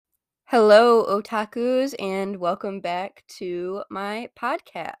Hello, otakus, and welcome back to my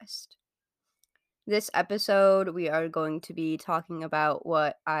podcast. This episode, we are going to be talking about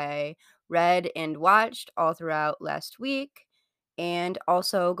what I read and watched all throughout last week, and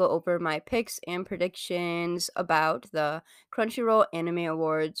also go over my picks and predictions about the Crunchyroll Anime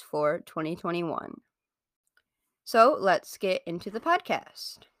Awards for 2021. So let's get into the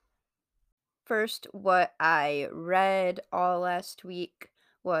podcast. First, what I read all last week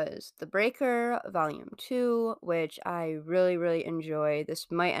was The Breaker Volume 2, which I really enjoy. This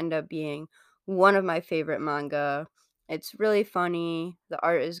might end up being one of my favorite manga. It's really funny, the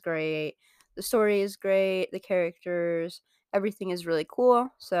art is great, the story is great, the characters, everything is really cool.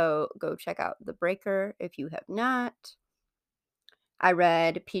 So go check out The Breaker if you have not. I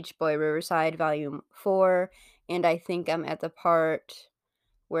read Peach Boy Riverside Volume 4, and I think I'm at the part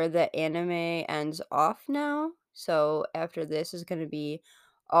where the anime ends off now. So after this is going to be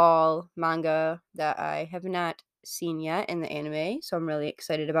all manga that I have not seen yet in the anime. So I'm really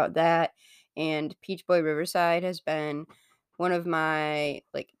excited about that. And Peach Boy Riverside has been one of my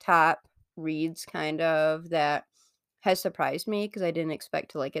top reads kind of that has surprised me because I didn't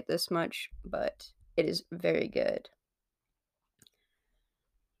expect to like it this much, but it is very good.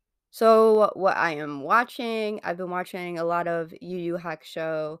 So what I am watching, I've been watching a lot of Yu Yu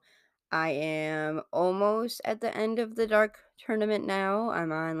Hakusho. I am almost at the end of the Dark Tournament now.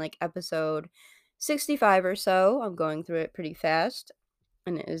 I'm on episode 65 or so. I'm going through it pretty fast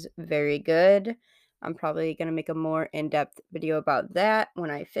and it is very good. I'm probably going to make a more in-depth video about that when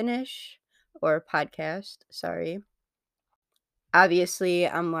I finish, or podcast, sorry. Obviously,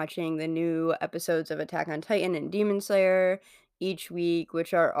 I'm watching the new episodes of Attack on Titan and Demon Slayer each week,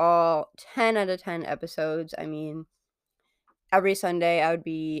 which are all 10 out of 10 episodes. I mean, every Sunday I would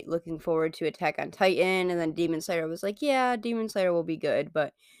be looking forward to Attack on Titan, and then Demon Slayer was like, yeah, Demon Slayer will be good,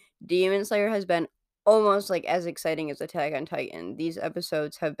 but Demon Slayer has been almost as exciting as Attack on Titan. These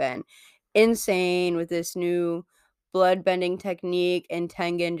episodes have been insane with this new blood bending technique and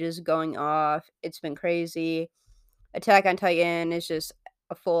Tengen just going off. It's been crazy. Attack on Titan is just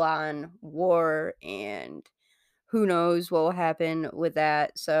a full-on war, and who knows what will happen with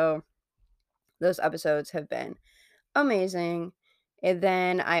that. So those episodes have been amazing. And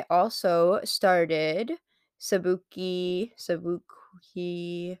then I also started Sabuki,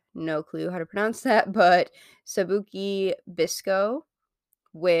 no clue how to pronounce that, but Sabuki Bisco,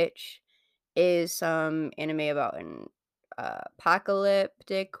 which is some anime about an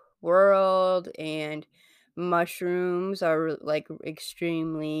apocalyptic world, and mushrooms are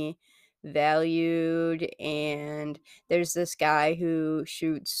extremely valued, and there's this guy who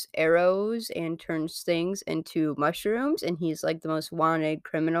shoots arrows and turns things into mushrooms, and he's like the most wanted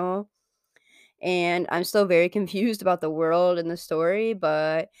criminal. And I'm still very confused about the world and the story,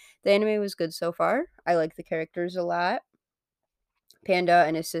 but the anime was good so far. I like the characters a lot. Panda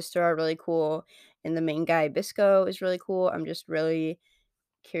and his sister are really cool, and the main guy, Bisco, is really cool. I'm just really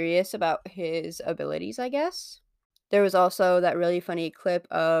curious about his abilities, I guess. There was also that really funny clip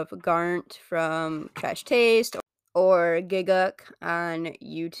of Garnt from Trash Taste or Giguk on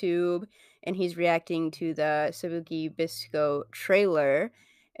YouTube, and he's reacting to the Sabuki Bisco trailer,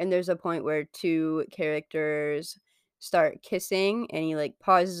 and there's a point where two characters start kissing, and he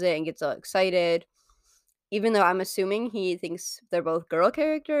pauses it and gets all excited, even though I'm assuming he thinks they're both girl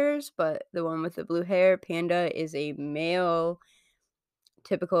characters, but the one with the blue hair, Panda, is a male,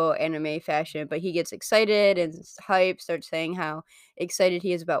 typical anime fashion, but he gets excited and hype, starts saying how excited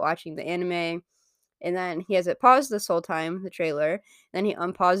he is about watching the anime. And then he has it paused this whole time, the trailer. Then he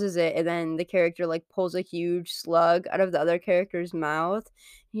unpauses it, and then the character pulls a huge slug out of the other character's mouth.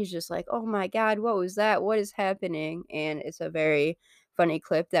 He's just like, "Oh my god, what was that? What is happening?" And it's a very funny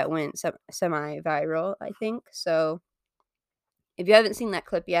clip that went semi-viral, I think. So if you haven't seen that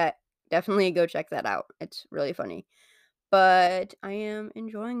clip yet, definitely go check that out. It's really funny. But I am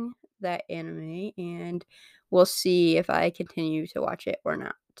enjoying that anime, and we'll see if I continue to watch it or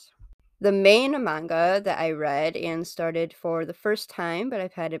not. The main manga that I read and started for the first time, but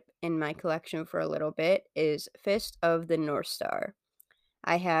I've had it in my collection for a little bit, is Fist of the North Star.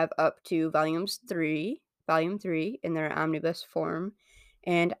 I have up to volume 3 in their omnibus form,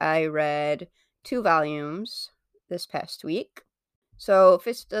 and I read 2 volumes this past week. So,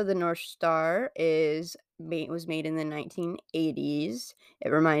 Fist of the North Star was made in the 1980s. It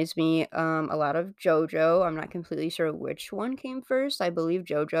reminds me a lot of JoJo. I'm not completely sure which one came first. I believe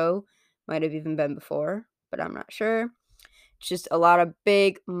JoJo might have even been before, but I'm not sure. It's just a lot of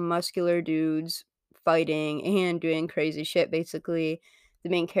big, muscular dudes fighting and doing crazy shit, basically. The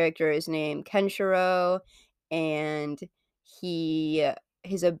main character is named Kenshiro, and he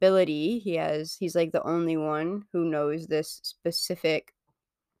his ability. He's like the only one who knows this specific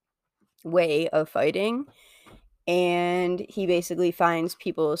way of fighting, and he basically finds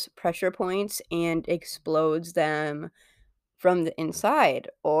people's pressure points and explodes them from the inside,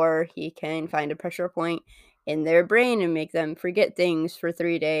 or he can find a pressure point in their brain and make them forget things for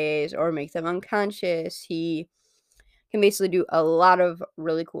 3 days or make them unconscious. He can basically do a lot of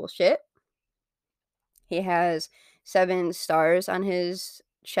really cool shit. He has 7 stars on his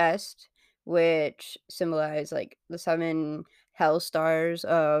chest, which symbolize, like, the 7 hell stars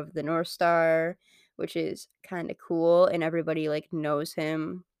of the North Star, which is kinda cool, and everybody, like, knows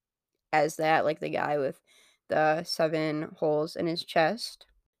him as that, like, the guy with the 7 holes in his chest.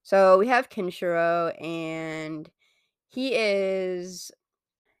 So, we have Kenshiro, and he is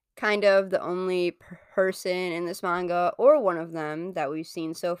kind of the only person in this manga, or one of them that we've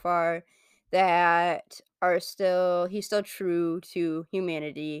seen so far, that are still he's still true to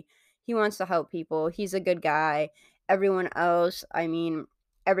humanity. He wants to help people. He's a good guy. Everyone else, I mean,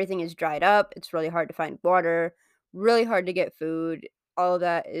 everything is dried up. It's really hard to find water, really hard to get food. All of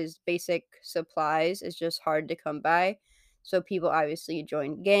that is basic supplies is just hard to come by. So people obviously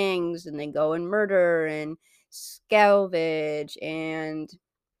join gangs and they go and murder and salvage and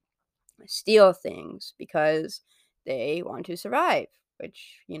steal things because they want to survive,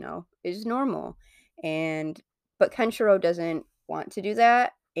 which, is normal. And but Kenshiro doesn't want to do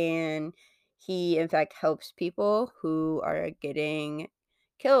that, and he in fact helps people who are getting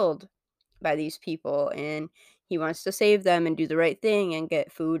killed by these people, and he wants to save them and do the right thing and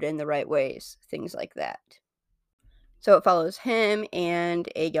get food in the right ways, things like that. So it follows him and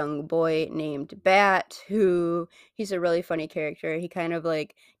a young boy named Bat, who he's a really funny character. He kind of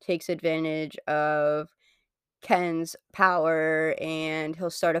like takes advantage of Ken's power, and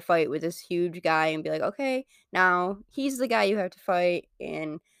he'll start a fight with this huge guy and be like, okay, now he's the guy you have to fight,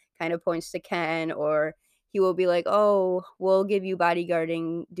 and kind of points to Ken, or he will be like, oh, we'll give you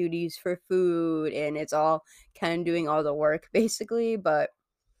bodyguarding duties for food, and it's all Ken doing all the work basically, but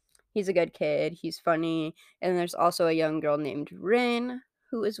he's a good kid, he's funny, and there's also a young girl named Rin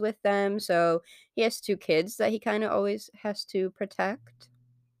who is with them, so he has 2 kids that he kinda always has to protect.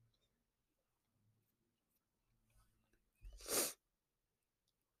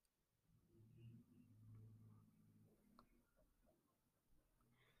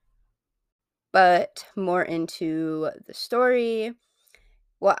 But more into the story,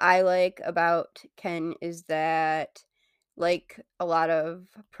 what I like about Ken is that, like a lot of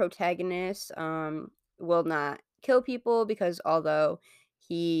protagonists, will not kill people because although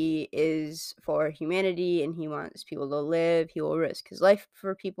he is for humanity and he wants people to live, he will risk his life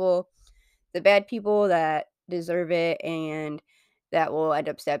for people. The bad people that deserve it and that will end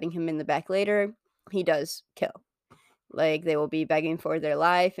up stabbing him in the back later, he does kill. Like, they will be begging for their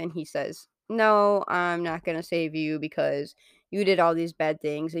life, and he says, "No, I'm not gonna save you because you did all these bad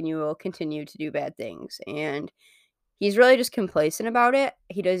things and you will continue to do bad things." And he's really just complacent about it.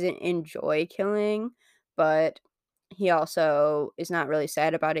 He doesn't enjoy killing, but he also is not really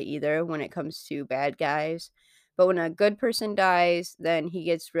sad about it either when it comes to bad guys. But when a good person dies, then he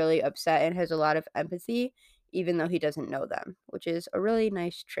gets really upset and has a lot of empathy, even though he doesn't know them, which is a really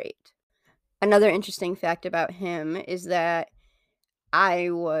nice trait. Another interesting fact about him is that I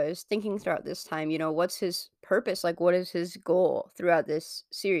was thinking throughout this time, what's his purpose? Like, what is his goal throughout this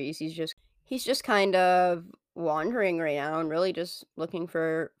series? He's just kind of wandering right now and really just looking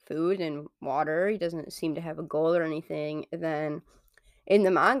for food and water. He doesn't seem to have a goal or anything. And then in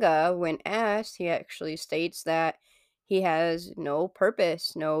the manga, when asked, he actually states that he has no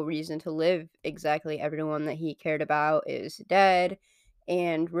purpose, no reason to live. Exactly, everyone that he cared about is dead,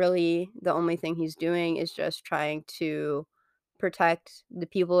 and really the only thing he's doing is just trying to protect the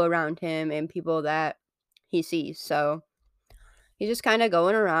people around him and people that he sees. So he's just kind of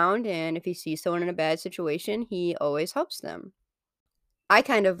going around, and if he sees someone in a bad situation, he always helps them. I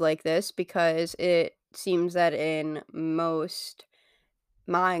kind of like this because it seems that in most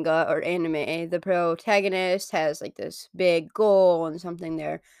manga or anime, the protagonist has like this big goal and something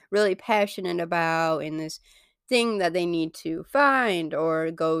they're really passionate about, and this thing that they need to find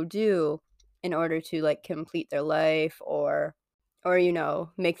or go do in order to like complete their life or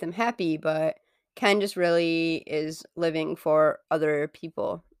make them happy. But Ken just really is living for other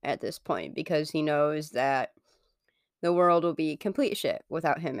people at this point because he knows that the world will be complete shit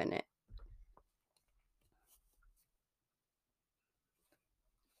without him in it.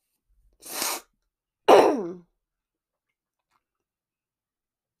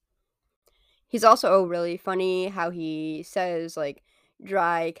 He's also really funny how he says, like,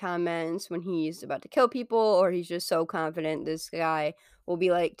 dry comments when he's about to kill people, or he's just so confident this guy will be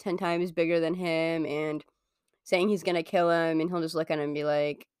like 10 times bigger than him and saying he's gonna kill him, and he'll just look at him and be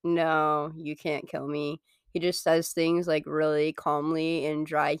like, "No, you can't kill me." He just says things like really calmly and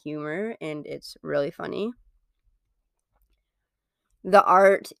dry humor, and it's really funny. The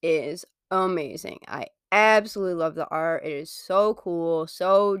art is amazing. I absolutely love the art. It is so cool,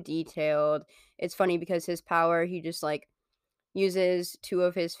 so detailed. It's funny because his power, he just like uses two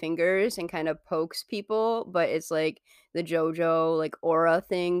of his fingers and kind of pokes people, but it's like the JoJo like aura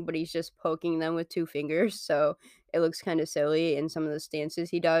thing, but he's just poking them with two fingers. So it looks kind of silly in some of the stances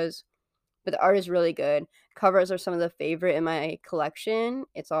he does. But the art is really good. Covers are some of the favorite in my collection.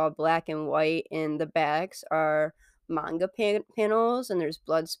 It's all black and white, and the backs are manga panels, and there's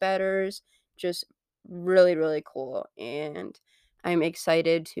blood spatters. Just really, really cool. And I'm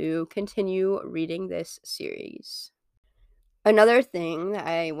excited to continue reading this series. Another thing that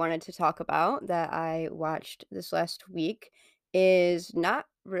I wanted to talk about that I watched this last week is not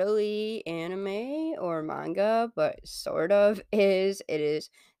really anime or manga, but sort of is. It is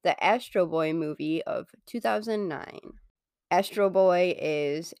the Astro Boy movie of 2009. Astro Boy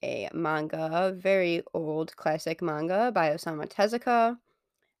is a manga, very old classic manga by Osamu Tezuka.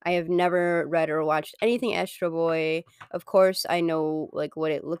 I have never read or watched anything Astro Boy. Of course, I know like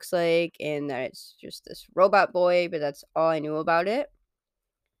what it looks like and that it's just this robot boy, but that's all I knew about it.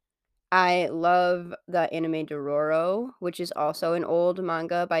 I love the anime Dororo, which is also an old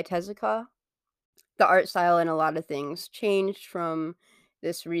manga by Tezuka. The art style and a lot of things changed from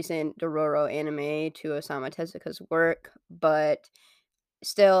this recent Dororo anime to Osamu Tezuka's work, but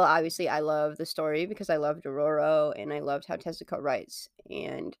still, obviously, I love the story because I love Dororo and I loved how Tezuka writes.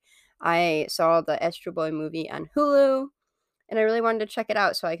 And I saw the Astro Boy movie on Hulu and I really wanted to check it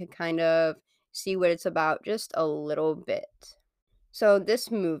out so I could kind of see what it's about just a little bit. So, this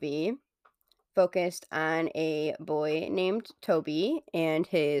movie focused on a boy named Toby and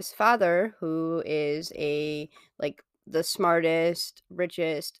his father, who is a like the smartest,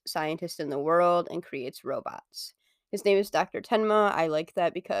 richest scientist in the world and creates robots. His name is Dr. Tenma. I like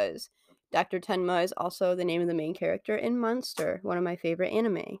that because Dr. Tenma is also the name of the main character in Monster, one of my favorite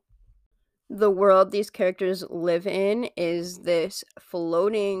anime. The world these characters live in is this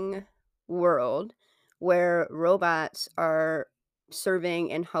floating world where robots are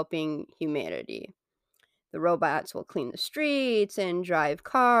serving and helping humanity. The robots will clean the streets and drive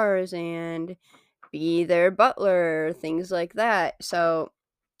cars and be their butler, things like that. So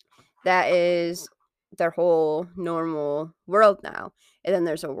that is their whole normal world now. And then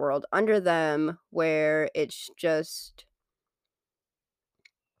there's a world under them where it's just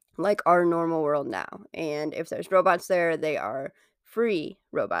like our normal world now. And if there's robots there, they are free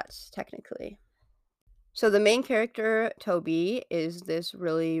robots, technically. So the main character, Toby, is this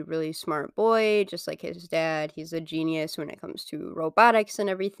really, really smart boy, just like his dad. He's a genius when it comes to robotics and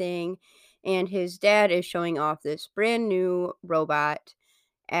everything. And his dad is showing off this brand new robot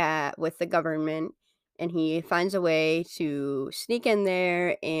with the government. And he finds a way to sneak in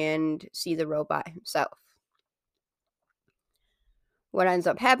there and see the robot himself. What ends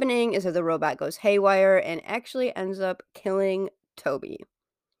up happening is that the robot goes haywire and actually ends up killing Toby.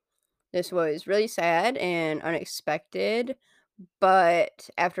 This was really sad and unexpected, but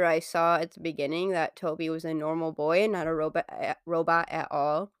after I saw at the beginning that Toby was a normal boy, not a robot at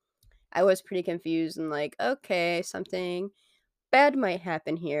all, I was pretty confused and like, okay, something bad might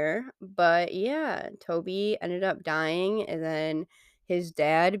happen here. But yeah, Toby ended up dying, and then his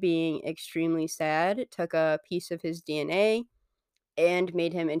dad, being extremely sad, took a piece of his DNA and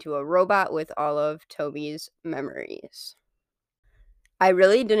made him into a robot with all of Toby's memories. I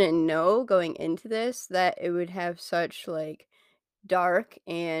really didn't know going into this that it would have such like dark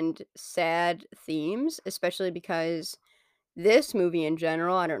and sad themes, especially because this movie in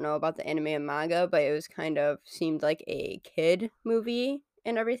general, I don't know about the anime and manga, but it was kind of seemed like a kid movie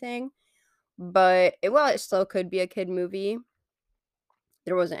and everything. But while it still could be a kid movie,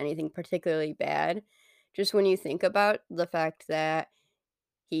 there wasn't anything particularly bad. Just when you think about the fact that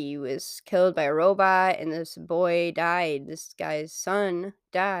he was killed by a robot and this boy died, this guy's son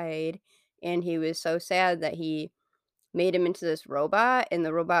died, and he was so sad that he made him into this robot, and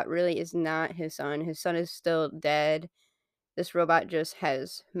the robot really is not his son. His son is still dead. This robot just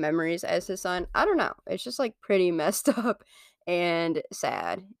has memories as his son. I don't know. It's just like pretty messed up and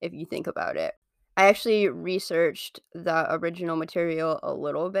sad if you think about it. I actually researched the original material a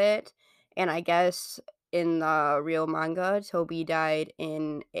little bit, and I guess in the real manga, Toby died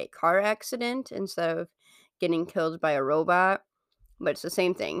in a car accident instead of getting killed by a robot. But it's the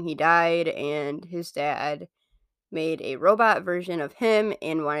same thing. He died, and his dad made a robot version of him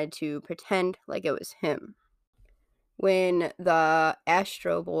and wanted to pretend like it was him. when the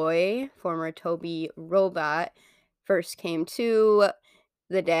Astro Boy, former Toby robot, first came to,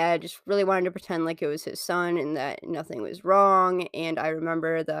 the dad just really wanted to pretend like it was his son and that nothing was wrong. And I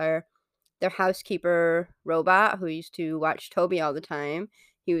remember their housekeeper robot who used to watch Toby all the time.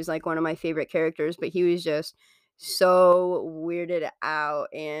 He was like one of my favorite characters, but he was just so weirded out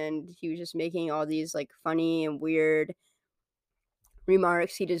and he was just making all these like funny and weird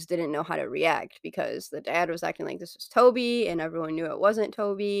remarks. He just didn't know how to react because the dad was acting like this was Toby and everyone knew it wasn't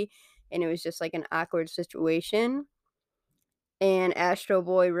Toby. And it was just like an awkward situation. And Astro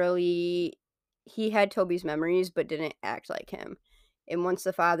Boy really he had Toby's memories but didn't act like him. And once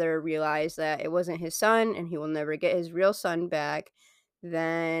the father realized that it wasn't his son and he will never get his real son back,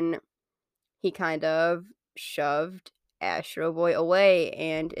 then he kind of shoved Astro Boy away.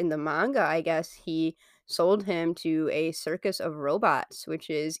 And in the manga, I guess he sold him to a circus of robots, which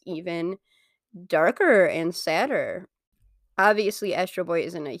is even darker and sadder. Obviously, Astro Boy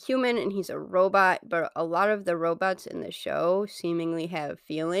isn't a human and he's a robot, but a lot of the robots in the show seemingly have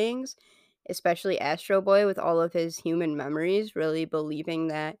feelings, especially Astro Boy with all of his human memories, really believing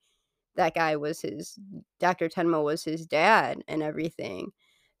that that guy was his Dr. Tenma was his dad and everything.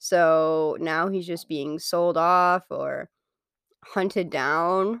 So now he's just being sold off or hunted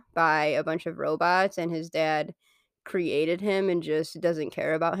down by a bunch of robots, and his dad created him and just doesn't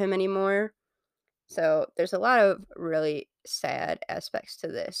care about him anymore. So there's a lot of really sad aspects to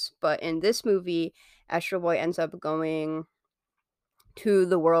this. But in this movie, Astro Boy ends up going to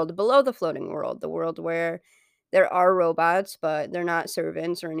the world below the floating world, the world where there are robots, but they're not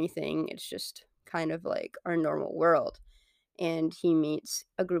servants or anything. It's just kind of like our normal world. And he meets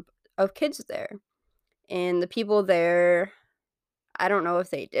a group of kids there. And the people there, I don't know if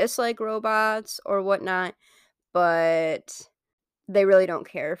they dislike robots or whatnot, but they really don't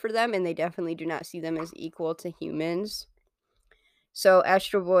care for them and they definitely do not see them as equal to humans. So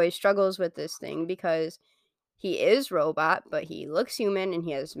Astro Boy struggles with this thing because he is robot, but he looks human and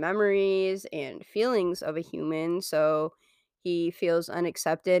he has memories and feelings of a human, so he feels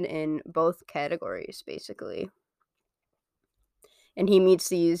unaccepted in both categories basically. And he meets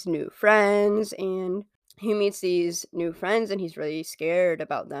these new friends and he's really scared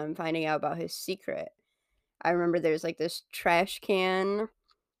about them finding out about his secret. I remember there's like this trash can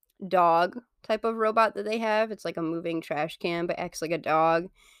dog type of robot that they have. It's like a moving trash can, but acts like a dog.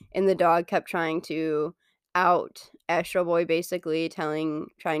 And the dog kept trying to out Astro Boy, basically trying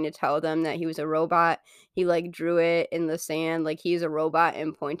to tell them that he was a robot. He like drew it in the sand, like he's a robot,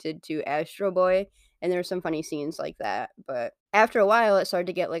 and pointed to Astro Boy. And there's some funny scenes like that. But after a while, it started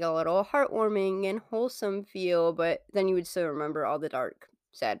to get like a little heartwarming and wholesome feel. But then you would still remember all the dark,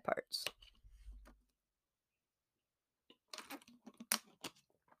 sad parts.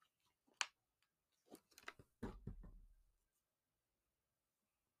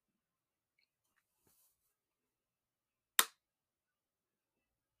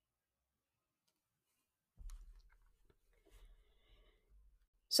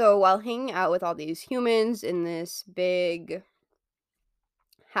 So while hanging out with all these humans in this big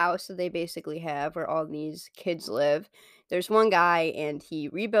house that they basically have where all these kids live, there's one guy and he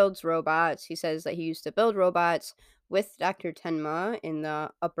rebuilds robots. He says that he used to build robots with Dr. Tenma in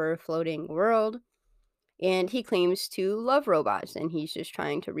the upper floating world. And he claims to love robots and he's just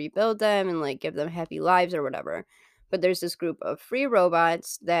trying to rebuild them and like give them happy lives or whatever. But there's this group of free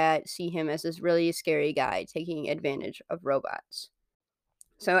robots that see him as this really scary guy taking advantage of robots.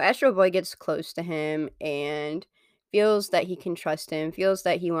 So Astro Boy gets close to him and feels that he can trust him, feels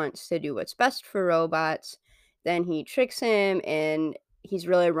that he wants to do what's best for robots. Then he tricks him and he's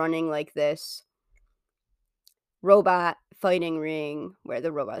really running like this robot fighting ring where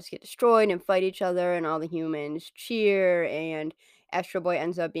the robots get destroyed and fight each other and all the humans cheer, and Astro Boy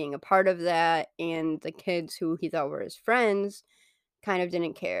ends up being a part of that, and the kids who he thought were his friends kind of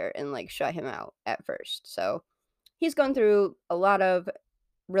didn't care and like shut him out at first. So he's gone through a lot of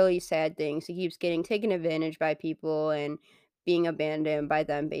really sad things. He keeps getting taken advantage by people and being abandoned by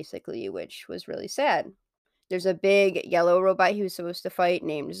them basically, which was really sad. There's a big yellow robot he was supposed to fight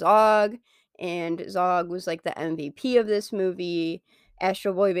named Zog, and Zog was like the MVP of this movie.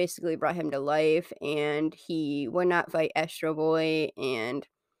 Astro Boy basically brought him to life, and he would not fight Astro Boy and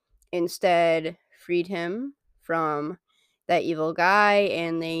instead freed him from that evil guy,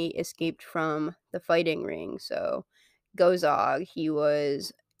 and they escaped from the fighting ring. So, go Zog, he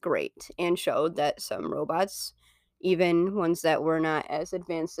was great and showed that some robots, even ones that were not as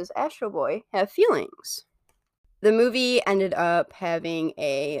advanced as Astro Boy, have feelings. The movie ended up having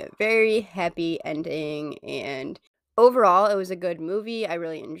a very happy ending, and Overall, it was a good movie, I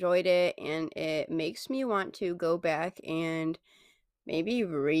really enjoyed it, and it makes me want to go back and maybe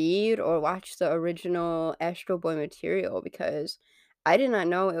read or watch the original Astro Boy material because I did not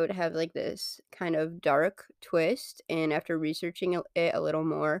know it would have, like, this kind of dark twist, and after researching it a little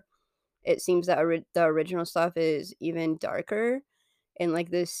more, it seems that the original stuff is even darker in, like,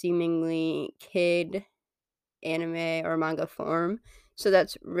 this seemingly kid anime or manga form, so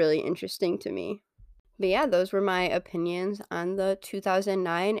that's really interesting to me. But yeah, those were my opinions on the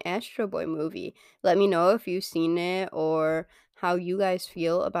 2009 Astro Boy movie. Let me know if you've seen it or how you guys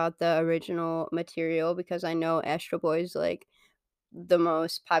feel about the original material because I know Astro Boy is like the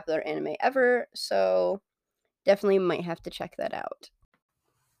most popular anime ever, so definitely might have to check that out.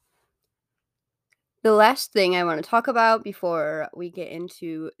 The last thing I want to talk about before we get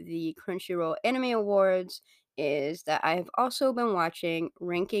into the Crunchyroll Anime Awards is that I have also been watching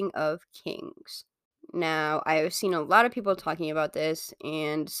Ranking of Kings. Now, I have seen a lot of people talking about this,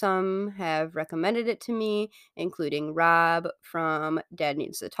 and some have recommended it to me, including Rob from Dad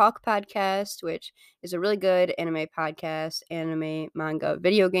Needs to Talk podcast, which is a really good anime podcast, anime, manga,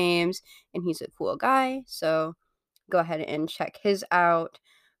 video games, and he's a cool guy. So go ahead and check his out.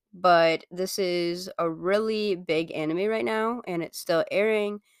 But this is a really big anime right now, and it's still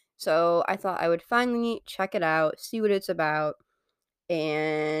airing. So I thought I would finally check it out, see what it's about,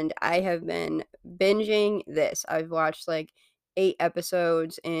 and I have been binging this. I've watched like 8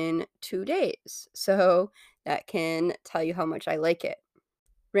 episodes in 2 days, so that can tell you how much I like it.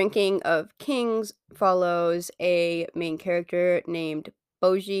 Ranking of Kings follows a main character named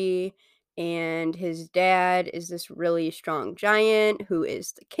Boji, and his dad is this really strong giant who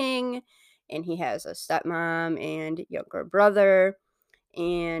is the king, and he has a stepmom and younger brother,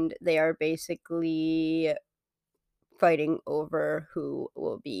 and they are basically fighting over who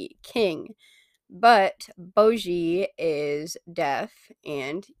will be king. But Boji is deaf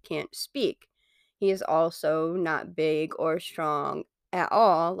and can't speak. He is also not big or strong at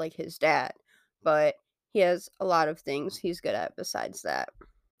all like his dad, but he has a lot of things he's good at besides that.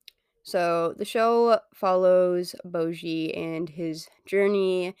 So the show follows Boji and his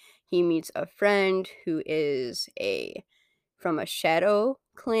journey. He meets a friend who is a from a shadow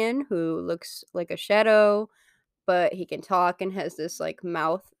clan who looks like a shadow, but he can talk and has this like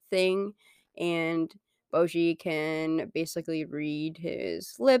mouth thing, and Boji can basically read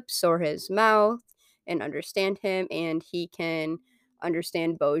his lips or his mouth and understand him, and he can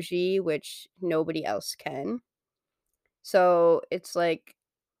understand Boji, which nobody else can. So it's like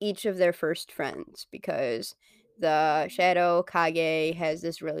each of their first friends because the Shadow Kage has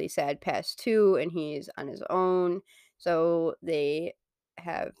this really sad past too, and he's on his own. So they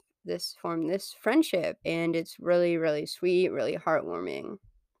have this friendship, and it's really, really sweet, really heartwarming.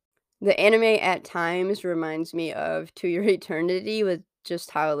 The anime at times reminds me of To Your Eternity with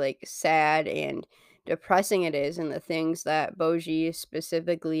just how like sad and depressing it is and the things that Boji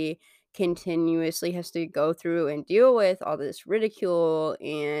specifically continuously has to go through and deal with all this ridicule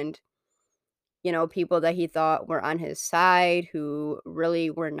and people that he thought were on his side who really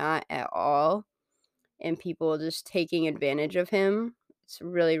were not at all and people just taking advantage of him. It's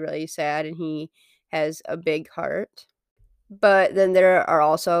really, really sad and he has a big heart. But then there are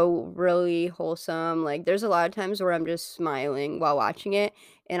also really wholesome there's a lot of times where I'm just smiling while watching it,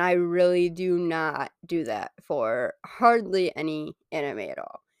 and I really do not do that for hardly any anime at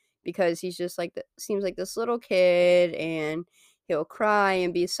all, because he's just seems like this little kid, and he'll cry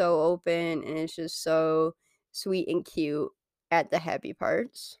and be so open, and it's just so sweet and cute at the happy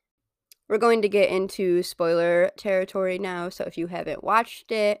parts. We're going to get into spoiler territory now, so if you haven't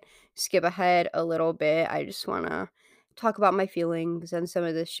watched it, skip ahead a little bit. I just want to talk about my feelings on some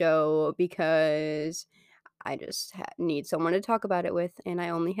of the show because I just need someone to talk about it with, and I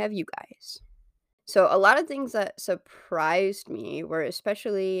only have you guys. So a lot of things that surprised me were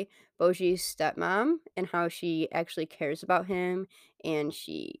especially Boji's stepmom and how she actually cares about him and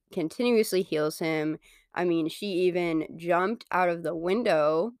she continuously heals him. I mean, she even jumped out of the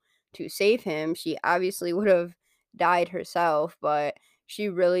window to save him. She obviously would have died herself, but she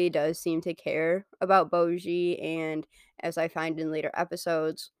really does seem to care about Boji, and as I find in later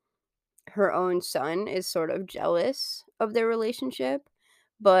episodes, her own son is sort of jealous of their relationship.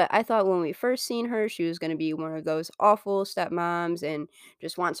 But I thought when we first seen her, she was going to be one of those awful stepmoms and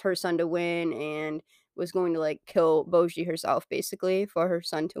just wants her son to win and was going to kill Boji herself basically for her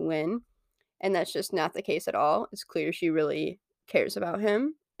son to win. And that's just not the case at all. It's clear she really cares about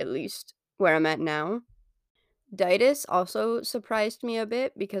him, at least where I'm at now. Ditus also surprised me a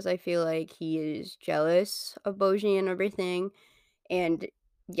bit because I feel like he is jealous of Boji and everything, and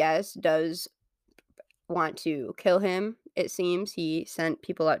yes, does want to kill him, it seems. He sent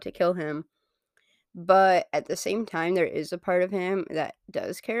people out to kill him. But at the same time, there is a part of him that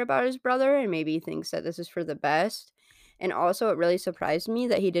does care about his brother and maybe thinks that this is for the best. And also, it really surprised me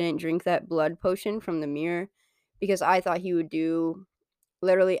that he didn't drink that blood potion from the mirror because I thought he would do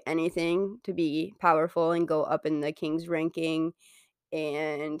literally anything to be powerful and go up in the king's ranking.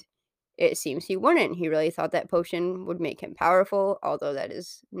 And it seems he wouldn't. He really thought that potion would make him powerful, although that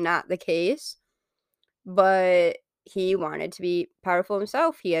is not the case. But he wanted to be powerful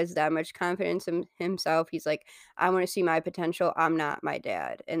himself. He has that much confidence in himself. He's like, I want to see my potential. I'm not my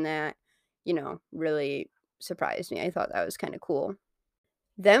dad. And that, really surprised me. I thought that was kind of cool.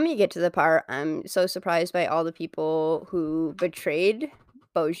 Then we get to the part I'm so surprised by all the people who betrayed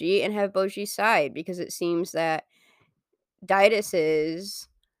Boji and have Boji's side because it seems that Didas's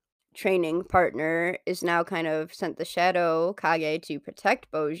training partner is now kind of sent the shadow Kage to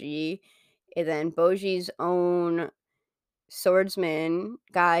protect Boji, and then Boji's own swordsman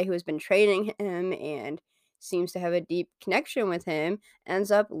guy who has been training him and seems to have a deep connection with him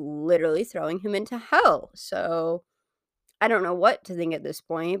ends up literally throwing him into hell. So I don't know what to think at this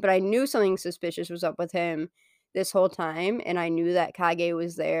point, but I knew something suspicious was up with him this whole time, and I knew that Kage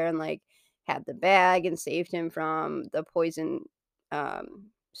was there and like had the bag and saved him from the poison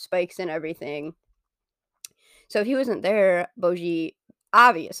spikes and everything. So if he wasn't there, Boji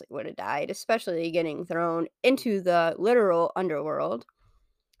obviously would have died, especially getting thrown into the literal underworld.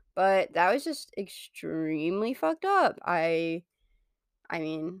 But that was just extremely fucked up. I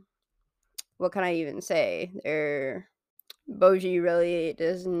mean, what can I even say? Boji really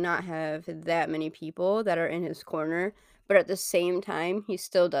does not have that many people that are in his corner, but at the same time, he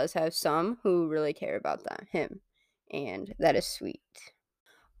still does have some who really care about him, and that is sweet.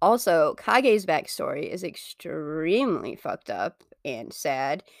 Also, Kage's backstory is extremely fucked up and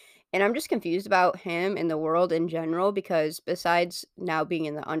sad, and I'm just confused about him and the world in general because besides now being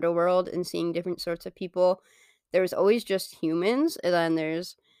in the underworld and seeing different sorts of people, there's always just humans, and then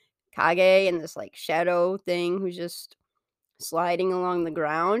there's Kage and this like shadow thing who's just sliding along the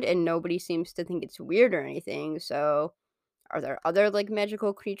ground, and nobody seems to think it's weird or anything. So, are there other like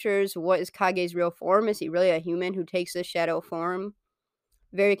magical creatures? What is Kage's real form? Is he really a human who takes this shadow form?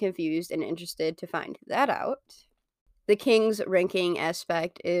 Very confused and interested to find that out. The king's ranking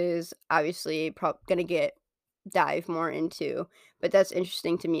aspect is obviously gonna get dive more into, but that's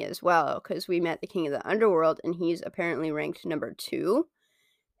interesting to me as well because we met the king of the underworld and he's apparently ranked number 2,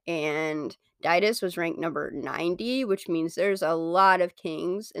 and Didas was ranked number 90, which means there's a lot of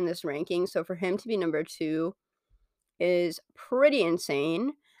kings in this ranking. So for him to be number 2 is pretty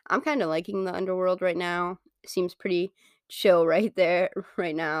insane. I'm kind of liking the underworld right now. It seems pretty chill right there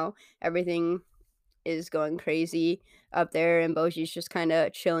right now. Everything is going crazy up there, and Boji's just kind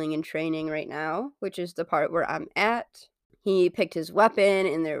of chilling and training right now, which is the part where I'm at. He picked his weapon,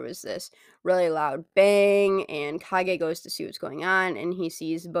 and there was this really loud bang, and Kage goes to see what's going on, and he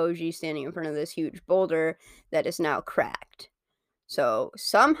sees Boji standing in front of this huge boulder that is now cracked. So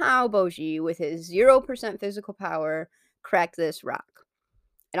somehow Boji, with his 0% physical power, cracked this rock.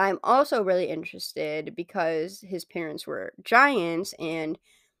 And I'm also really interested because his parents were giants, and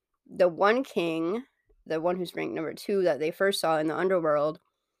the one king, the one who's ranked number 2 that they first saw in the underworld,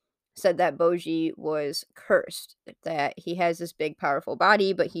 said that Boji was cursed, that he has this big, powerful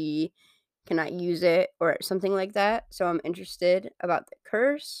body, but he cannot use it or something like that. So I'm interested about the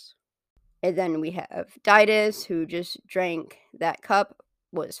curse. And then we have Didas, who just drank that cup,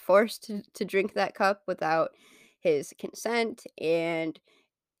 was forced to drink that cup without his consent, and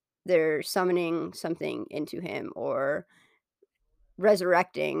they're summoning something into him or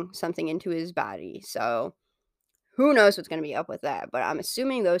resurrecting something into his body. So who knows what's going to be up with that? But I'm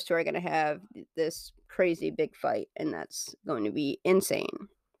assuming those two are going to have this crazy big fight, and that's going to be insane.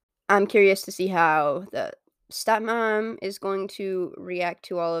 I'm curious to see how the stepmom is going to react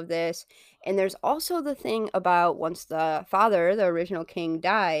to all of this. And there's also the thing about once the father, the original king,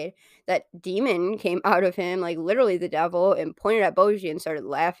 died, that demon came out of him, like literally the devil, and pointed at Boji and started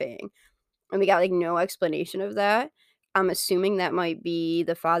laughing. And we got like no explanation of that. I'm assuming that might be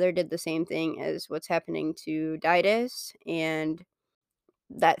the father did the same thing as what's happening to Didas, and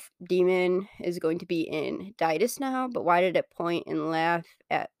that demon is going to be in Didas now. But why did it point and laugh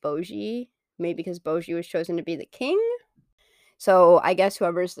at Boji? Maybe because Boji was chosen to be the king? So I guess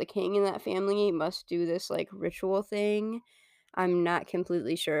whoever's the king in that family must do this like ritual thing. I'm not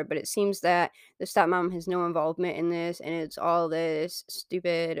completely sure, but it seems that the stepmom has no involvement in this, and it's all this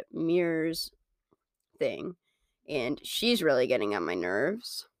stupid mirrors thing. And she's really getting on my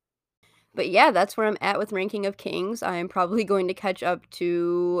nerves. But yeah, that's where I'm at with Ranking of Kings. I'm probably going to catch up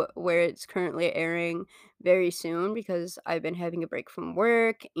to where it's currently airing very soon because I've been having a break from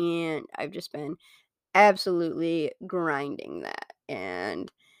work and I've just been absolutely grinding that.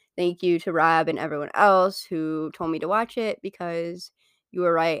 And thank you to Rob and everyone else who told me to watch it because you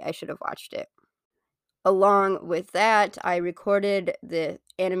were right, I should have watched it. Along with that, I recorded the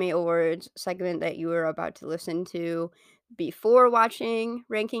Anime Awards segment that you were about to listen to before watching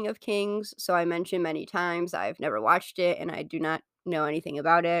Ranking of Kings. So I mentioned many times I've never watched it and I do not know anything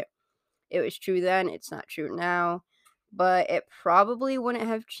about it. It was true then, it's not true now. But it probably wouldn't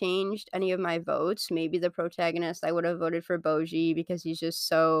have changed any of my votes. Maybe the protagonist, I would have voted for Boji because he's just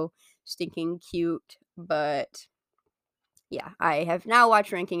so stinking cute. But yeah, I have now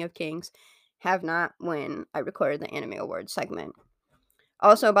watched Ranking of Kings, have not when I recorded the Anime Awards segment.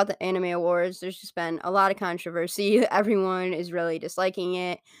 Also, about the Anime Awards, there's just been a lot of controversy. Everyone is really disliking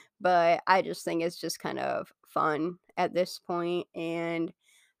it, but I just think it's just kind of fun at this point. And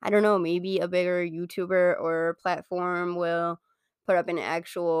I don't know, maybe a bigger YouTuber or platform will put up an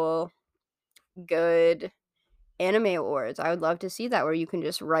actual good anime awards. I would love to see that where you can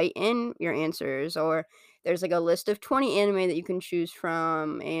just write in your answers or there's like a list of 20 anime that you can choose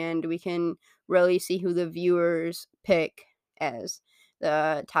from and we can really see who the viewers pick as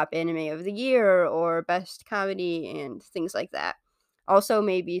the top anime of the year or best comedy and things like that. Also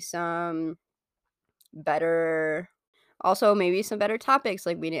maybe some better maybe some better topics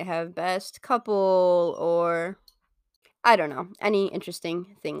like we didn't have best couple or I don't know, any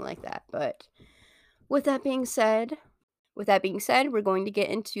interesting thing like that. But with that being said, we're going to get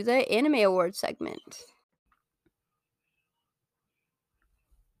into the Anime Awards segment.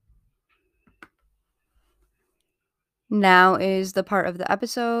 Now is the part of the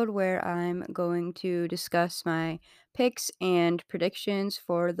episode where I'm going to discuss my picks and predictions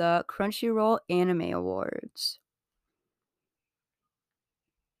for the Crunchyroll Anime Awards.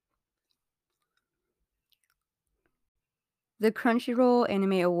 The Crunchyroll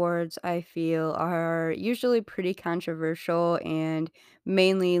Anime Awards, I feel, are usually pretty controversial and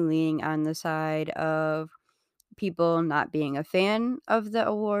mainly leaning on the side of people not being a fan of the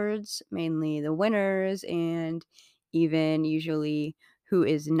awards, mainly the winners, and even usually who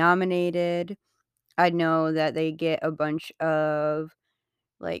is nominated. I know that they get a bunch of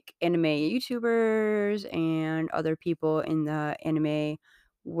like anime YouTubers and other people in the anime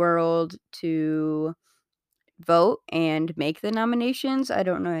world to vote and make the nominations. I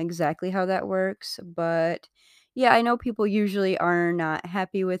don't know exactly how that works, but yeah, I know people usually are not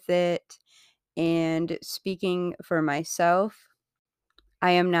happy with it. And speaking for myself,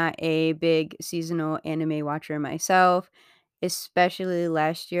 I am not a big seasonal anime watcher myself, especially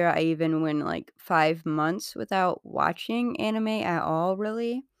last year. I even went like 5 months without watching anime at all,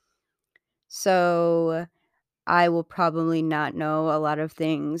 really. So I will probably not know a lot of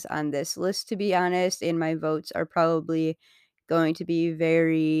things on this list, to be honest, and my votes are probably going to be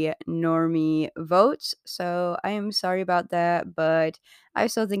very normie votes. So I am sorry about that, but I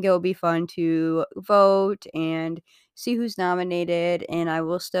still think it will be fun to vote and see who's nominated, and I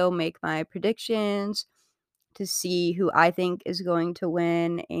will still make my predictions to see who I think is going to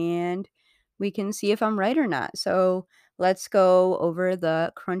win, and we can see if I'm right or not. So let's go over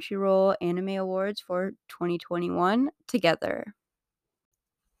the Crunchyroll Anime Awards for 2021 together.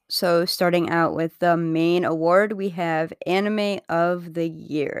 So, starting out with the main award, we have Anime of the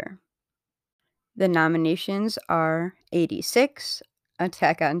Year. The nominations are 86,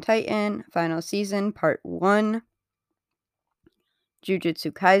 Attack on Titan, Final Season, Part 1,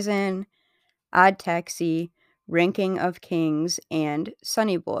 Jujutsu Kaisen, Odd Taxi, Ranking of Kings, and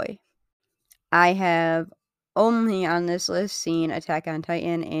Sunny Boy. I have only on this list seen Attack on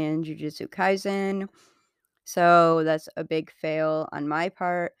Titan and Jujutsu Kaisen, so that's a big fail on my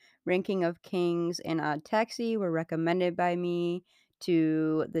part. Ranking of Kings and Odd Taxi were recommended by me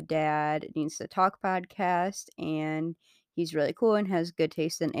to the Dad Needs to Talk podcast, and he's really cool and has good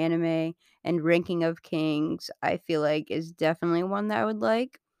taste in anime. And Ranking of Kings, I feel like, is definitely one that I would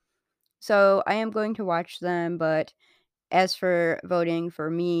like. So I am going to watch them, but as for voting for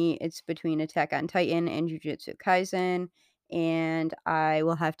me, it's between Attack on Titan and Jujutsu Kaisen, and I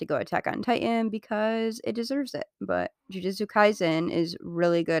will have to go Attack on Titan because it deserves it, but Jujutsu Kaisen is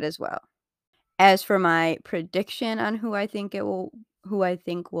really good as well. As for my prediction on who I think will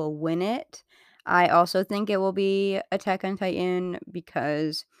win it, I also think it will be Attack on Titan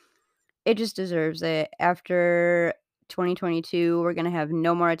because it just deserves it. After 2022, we're gonna have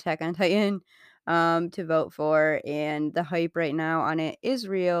no more Attack on Titan, to vote for, and the hype right now on it is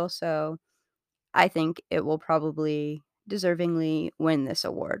real, so I think it will probably deservingly win this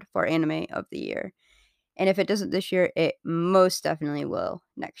award for Anime of the Year. And if it doesn't this year, it most definitely will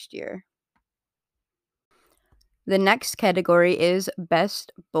next year. The next category is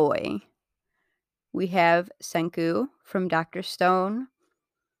Best Boy. We have Senku from Dr. Stone,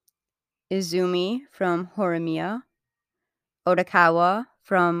 Izumi from Horimiya, Otakawa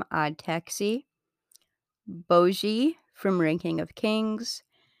from Odd Taxi, Boji from Ranking of Kings,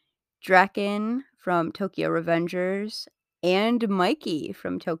 Draken from Tokyo Revengers, and Mikey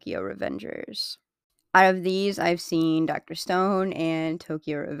from Tokyo Revengers. Out of these, I've seen Dr. Stone and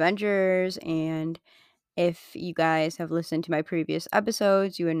Tokyo Revengers, and if you guys have listened to my previous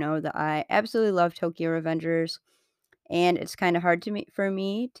episodes, you would know that I absolutely love Tokyo Revengers, and it's kind of hard for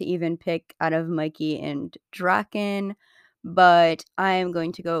me to even pick out of Mikey and Draken, but I am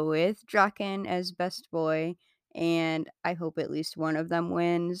going to go with Draken as best boy, and I hope at least one of them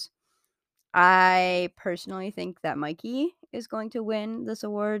wins. I personally think that Mikey is going to win this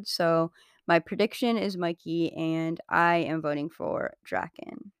award, so my prediction is Mikey, and I am voting for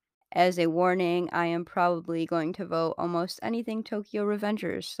Draken. As a warning, I am probably going to vote almost anything Tokyo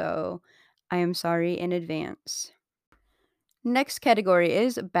Revengers, so I am sorry in advance. Next category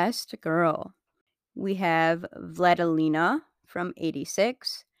is Best Girl. We have Vladilena from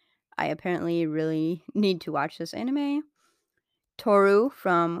 86. I apparently really need to watch this anime. Toru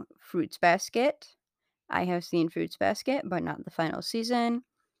from Fruits Basket. I have seen Fruits Basket, but not the final season.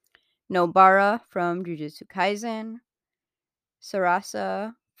 Nobara from Jujutsu Kaisen.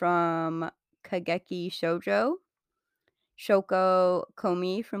 Sarasa from Kageki Shoujo. Shoko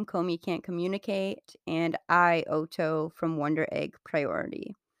Komi from Komi Can't Communicate. And I Oto from Wonder Egg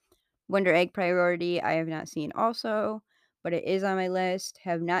Priority. Wonder Egg Priority I have not seen also, but it is on my list.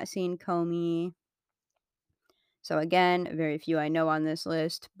 Have not seen Komi. So again, very few I know on this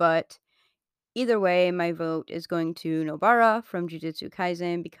list, but either way, my vote is going to Nobara from Jujutsu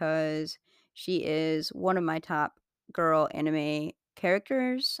Kaisen because she is one of my top girl anime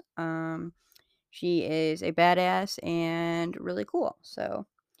characters. She is a badass and really cool. So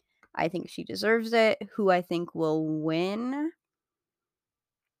I think she deserves it. Who I think will win?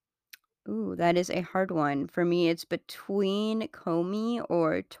 Ooh, that is a hard one. For me, it's between Komi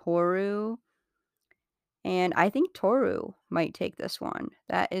or Toru. And I think Toru might take this one.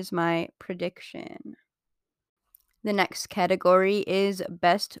 That is my prediction. The next category is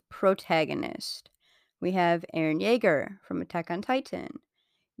Best Protagonist. We have Eren Yeager from Attack on Titan,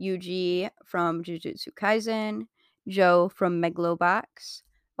 Yuji from Jujutsu Kaisen, Joe from Megalobox,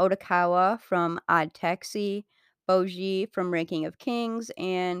 Otakawa from Odd Taxi, Boji from Ranking of Kings,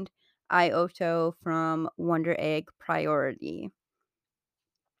 and Ioto from Wonder Egg Priority.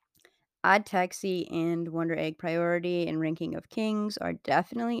 Odd Taxi and Wonder Egg Priority and Ranking of Kings are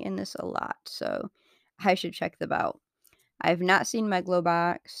definitely in this a lot, so I should check them out. I've not seen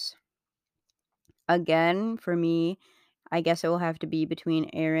Megalobox. Again, for me, I guess it will have to be between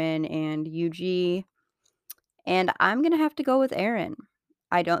Eren and Yuji. And I'm going to have to go with Eren.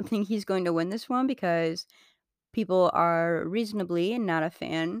 I don't think he's going to win this one because people are reasonably not a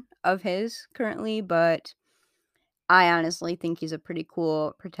fan of his currently, but I honestly think he's a pretty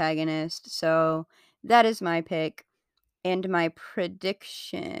cool protagonist. So that is my pick. And my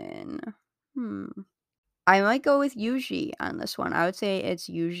prediction. I might go with Yuji on this one. I would say it's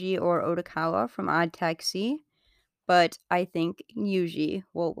Yuji or Otakawa from Odd Taxi, but I think Yuji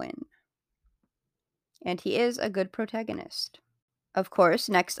will win. And he is a good protagonist. Of course,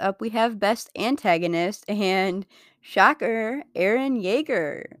 next up we have Best Antagonist, and shocker, Eren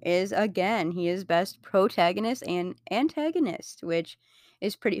Yeager he is Best Protagonist and Antagonist, which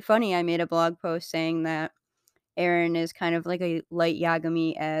is pretty funny. I made a blog post saying that Eren is kind of like a light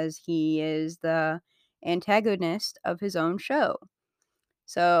Yagami as he is the antagonist of his own show.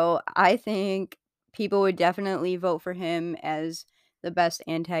 So I think people would definitely vote for him as the best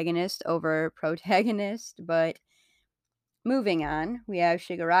antagonist over protagonist, but moving on, we have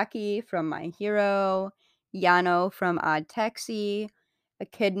Shigaraki from My Hero, Yano from Odd Taxi,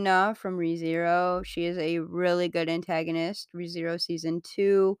 Echidna from ReZero. She is a really good antagonist. ReZero Season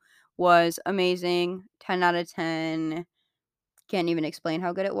 2 was amazing. 10 out of 10. Can't even explain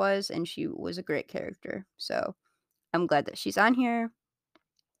how good it was, and she was a great character. So I'm glad that she's on here.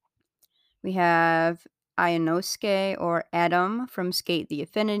 We have Ayanosuke or Adam from Skate the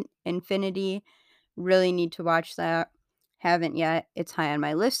Infinity. Really need to watch that. Haven't yet. It's high on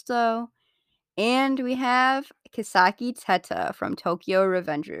my list though. And we have Kisaki Teta from Tokyo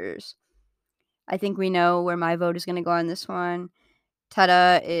Revengers. I think we know where my vote is going to go on this one.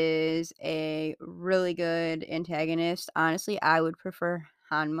 Teta is a really good antagonist. Honestly, I would prefer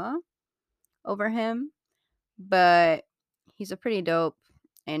Hanma over him, but He's a pretty dope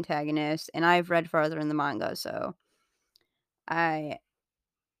antagonist, and I've read farther in the manga, so I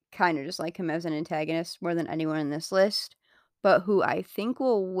kinda just like him as an antagonist more than anyone in this list. But who I think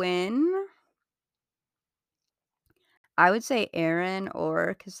will win, I would say Eren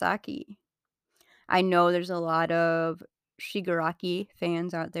or Kisaki. I know there's a lot of Shigaraki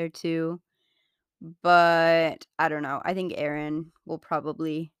fans out there too, but I don't know. I think Eren will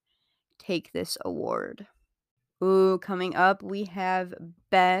probably take this award. Ooh, coming up, we have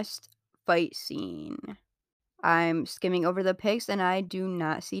best fight scene. I'm skimming over the picks and I do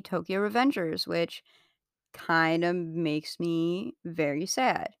not see Tokyo Revengers, which kind of makes me very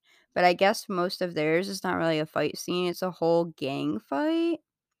sad. But I guess most of theirs is not really a fight scene, it's a whole gang fight.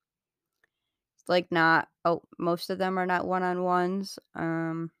 It's like not oh, most of them are not one-on-ones.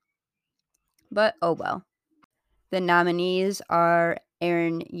 But oh well. The nominees are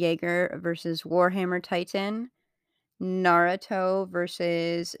Eren Yeager versus Warhammer Titan, Naruto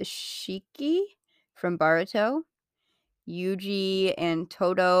versus Shiki from Boruto, Yuji and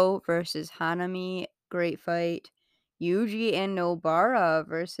Todo versus Hanami, great fight. Yuji and Nobara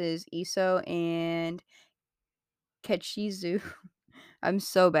versus Iso and Kechizu. I'm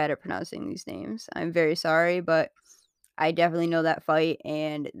so bad at pronouncing these names. I'm very sorry, but I definitely know that fight,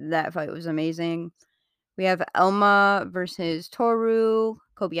 and that fight was amazing. We have Elma versus Toru,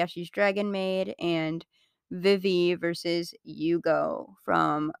 Kobayashi's Dragon Maid, and Vivi versus Yugo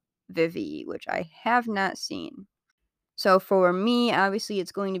from Vivi, which I have not seen. So for me, obviously,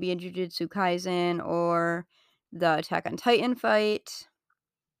 it's going to be a Jujutsu Kaisen or the Attack on Titan fight.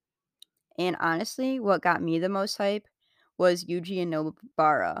 And honestly, what got me the most hype was Yuji and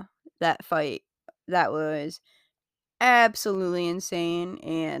Nobara. That fight, that was absolutely insane,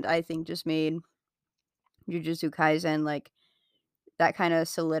 and I think just made Jujutsu Kaisen like that kind of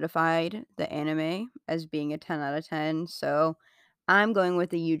solidified the anime as being a 10 out of 10. So I'm going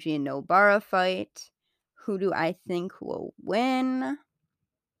with the Yuji and Nobara fight. Who do I think will win?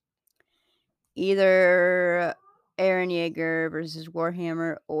 Either Eren Yeager versus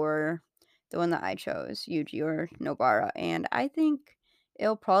Warhammer or the one that I chose, Yuji or Nobara. And I think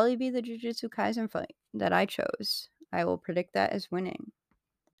it'll probably be the Jujutsu Kaisen fight that I chose. I will predict that as winning.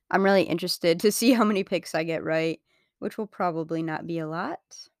 I'm really interested to see how many picks I get right, which will probably not be a lot.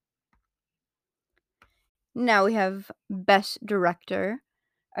 Now we have Best Director,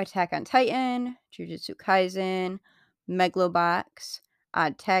 Attack on Titan, Jujutsu Kaisen, Megalobox,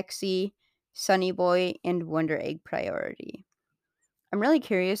 Odd Taxi, Sunny Boy, and Wonder Egg Priority. I'm really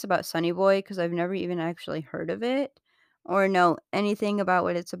curious about Sunny Boy because I've never even actually heard of it or know anything about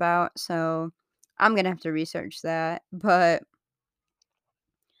what it's about, so I'm gonna have to research that. But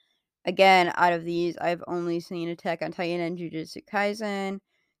again, out of these, I've only seen Attack on Titan and Jujutsu Kaisen,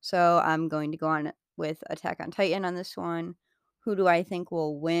 so I'm going to go on with Attack on Titan on this one. Who do I think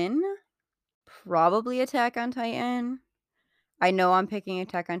will win? Probably Attack on Titan. I know I'm picking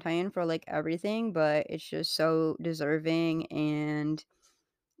Attack on Titan for like everything, but it's just so deserving and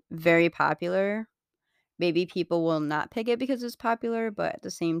very popular. Maybe people will not pick it because it's popular, but at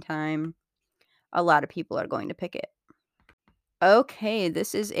the same time, a lot of people are going to pick it. Okay,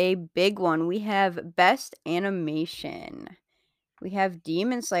 this is a big one. We have Best Animation. We have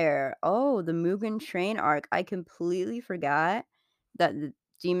Demon Slayer. Oh, the Mugen Train arc. I completely forgot that the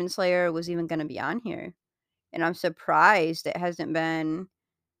Demon Slayer was even going to be on here. And I'm surprised it hasn't been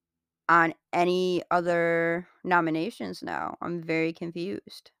on any other nominations now. I'm very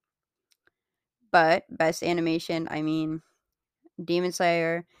confused. But Best Animation, I mean, Demon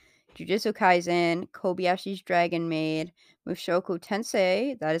Slayer, Jujutsu Kaisen, Kobayashi's Dragon Maid, Mushoku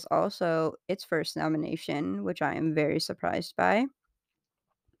Tensei, that is also its first nomination, which I am very surprised by.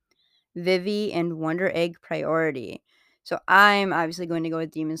 Vivi and Wonder Egg Priority. So I'm obviously going to go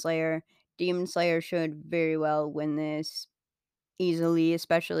with Demon Slayer. Demon Slayer should very well win this easily,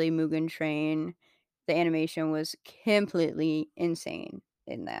 especially Mugen Train. The animation was completely insane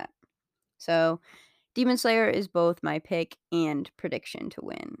in that. So Demon Slayer is both my pick and prediction to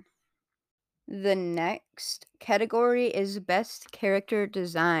win. The next category is Best Character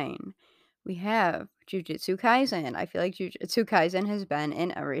Design. We have Jujutsu Kaisen. I feel like Jujutsu Kaisen has been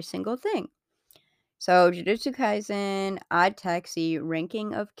in every single thing. So, Jujutsu Kaisen, Odd Taxi,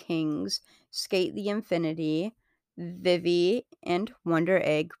 Ranking of Kings, Skate the Infinity, Vivi, and Wonder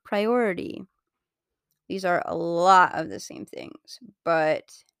Egg Priority. These are a lot of the same things,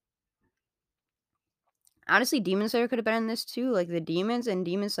 but honestly, Demon Slayer could have been in this too. Like, the demons in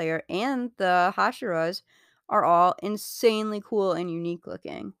Demon Slayer and the Hashiras are all insanely cool and unique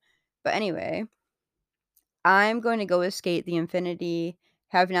looking. But anyway, I'm going to go with Skate the Infinity.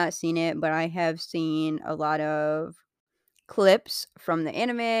 Have not seen it, but I have seen a lot of clips from the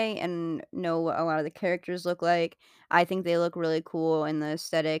anime and know what a lot of the characters look like. I think they look really cool, and the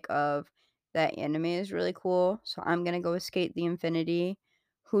aesthetic of that anime is really cool. So I'm gonna go with Skate the Infinity.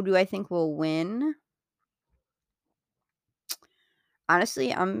 Who do I think will win?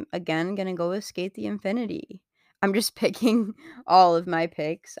 Honestly, I'm again gonna go with Skate the Infinity. I'm just picking all of my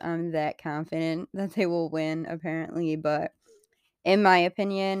picks. I'm that confident that they will win, apparently, but in my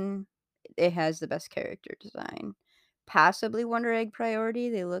opinion, it has the best character design. Possibly Wonder Egg Priority.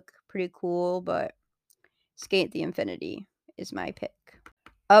 They look pretty cool, but Skate the Infinity is my pick.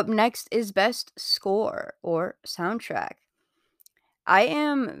 Up next is Best Score or Soundtrack. I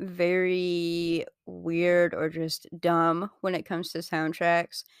am very weird or just dumb when it comes to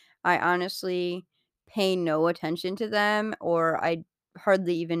soundtracks. I honestly pay no attention to them, or I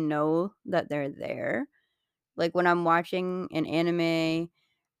hardly even know that they're there. Like when I'm watching an anime,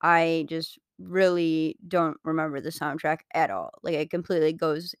 I just really don't remember the soundtrack at all. Like it completely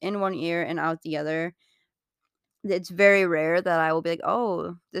goes in one ear and out the other. It's very rare that I will be like,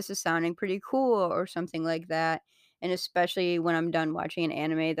 "Oh, this is sounding pretty cool," or something like that, and especially when I'm done watching an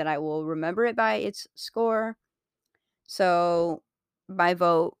anime that I will remember it by its score. So, my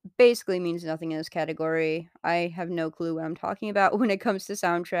vote basically means nothing in this category. I have no clue what I'm talking about when it comes to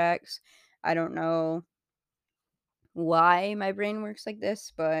soundtracks. I don't know why my brain works like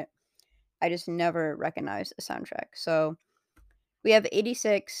this, but I just never recognize a soundtrack. So, we have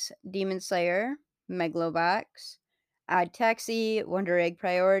 86, Demon Slayer, Megalobox, Odd Taxi, Wonder Egg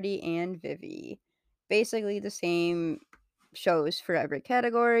Priority, and Vivi. Basically the same shows for every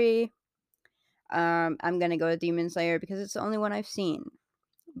category. I'm gonna go with Demon Slayer because it's the only one I've seen.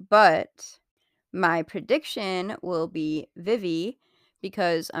 But my prediction will be Vivi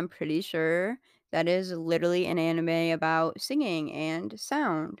because I'm pretty sure that is literally an anime about singing and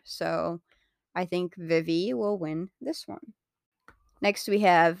sound. So I think Vivi will win this one. Next, we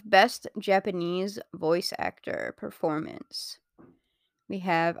have Best Japanese Voice Actor Performance. We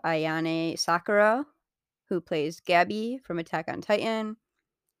have Ayane Sakura, who plays Gabby from Attack on Titan,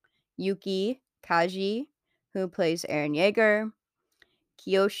 Yuki Kaji, who plays Eren Yeager,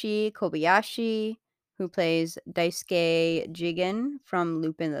 Kiyoshi Kobayashi, who plays Daisuke Jigen from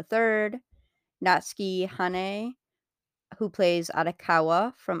Lupin the Third, Natsuki Hane, who plays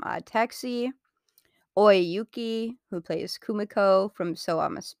Arakawa from Odd Taxi, Oi Yuki, who plays Kumiko from So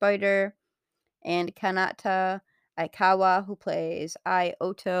I'm a Spider, and Kanata Aikawa, who plays Ai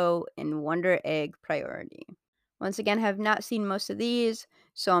Oto in Wonder Egg Priority. Once again, have not seen most of these,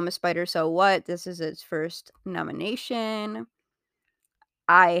 so I'm a Spider, so what? This is its first nomination.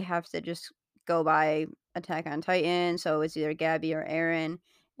 I have to just go by Attack on Titan, so it's either Gabby or Aaron,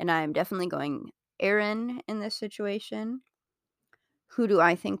 and I am definitely going Aaron in this situation. Who do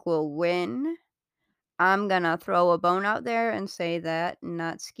I think will win? I'm gonna throw a bone out there and say that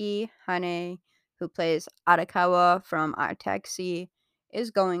Natsuki Hane, who plays Arakawa from Our Taxi,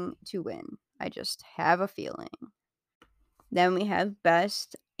 is going to win. I just have a feeling. Then we have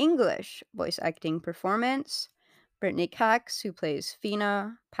Best English Voice Acting Performance. Brittany Cox, who plays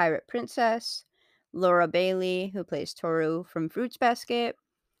Fina, Pirate Princess. Laura Bailey, who plays Toru from Fruits Basket.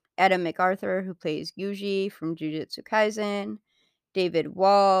 Adam MacArthur, who plays Yuji from Jujutsu Kaisen. David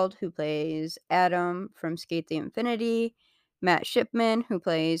Wald, who plays Adam from Skate the Infinity, Matt Shipman, who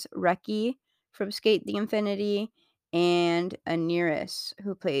plays Reki from Skate the Infinity, and Aniris,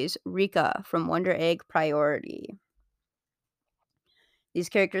 who plays Rika from Wonder Egg Priority. These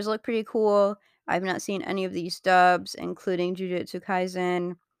characters look pretty cool. I've not seen any of these dubs, including Jujutsu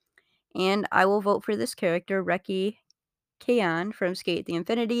Kaisen, and I will vote for this character, Reki Keion from Skate the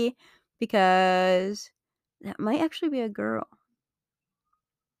Infinity, because that might actually be a girl.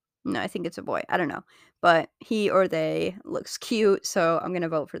 No, I think it's a boy. I don't know. But he or they looks cute, so I'm going to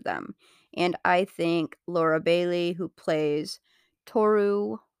vote for them. And I think Laura Bailey, who plays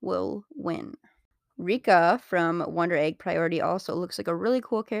Toru, will win. Rika from Wonder Egg Priority also looks like a really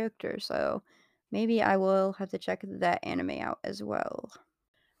cool character, so maybe I will have to check that anime out as well.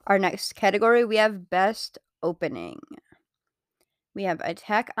 Our next category, we have Best Opening. We have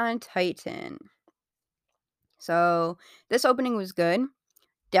Attack on Titan. So this opening was good.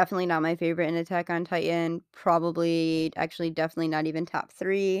 Definitely not my favorite in Attack on Titan. Probably, actually, definitely not even top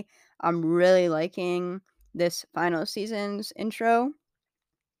 3. I'm really liking this final season's intro,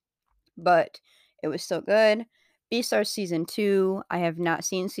 but it was still good. Beastars Season 2, I have not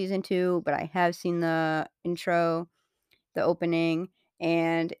seen Season 2, but I have seen the intro, the opening,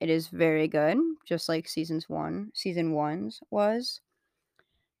 and it is very good, just like Season 1's was.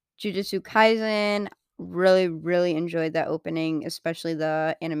 Jujutsu Kaisen, really enjoyed that opening, especially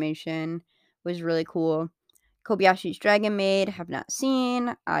the animation was really cool. Kobayashi's Dragon Maid, have not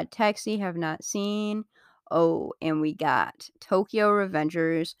seen. Odd Taxi, have not seen. Oh, and we got Tokyo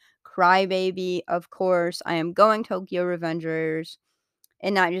Revengers, Crybaby, of course. I am going Tokyo Revengers,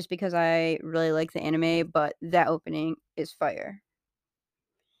 and not just because I really like the anime, but that opening is fire.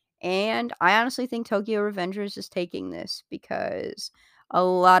 And I honestly think Tokyo Revengers is taking this because a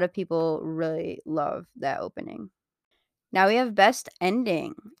lot of people really love that opening. Now we have Best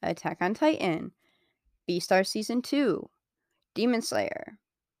Ending, Attack on Titan, Beastar Season 2, Demon Slayer.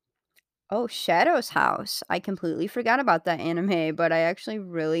 Oh, Shadow's House. I completely forgot about that anime, but I actually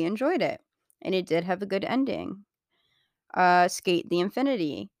really enjoyed it. And it did have a good ending. Skate the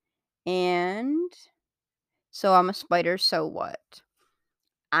Infinity. And So I'm a Spider, So What?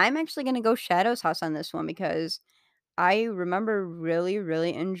 I'm actually going to go Shadow's House on this one because I remember really,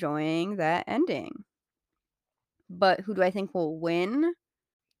 really enjoying that ending. But who do I think will win?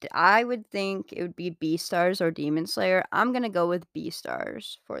 I would think it would be Beastars or Demon Slayer. I'm going to go with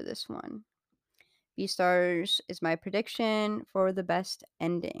Beastars for this one. Beastars is my prediction for the best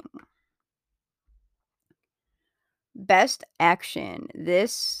ending. Best action.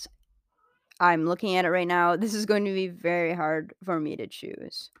 This, I'm looking at it right now. This is going to be very hard for me to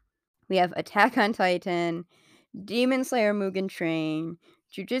choose. We have Attack on Titan, Demon Slayer Mugen Train,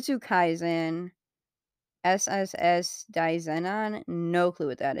 Jujutsu Kaisen, SSS Daizenon, no clue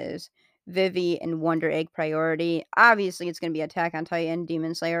what that is. Vivi and Wonder Egg Priority. Obviously, it's going to be Attack on Titan,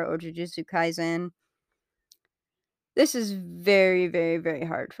 Demon Slayer, or Jujutsu Kaisen. This is very, very, very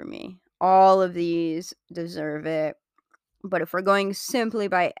hard for me. All of these deserve it. But if we're going simply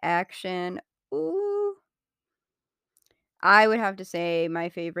by action, ooh, I would have to say my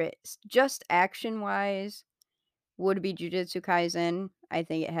favorite, just action-wise, would be Jujutsu Kaisen. I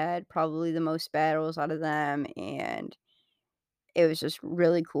think it had probably the most battles out of them, and it was just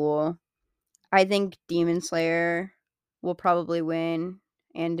really cool. I think Demon Slayer will probably win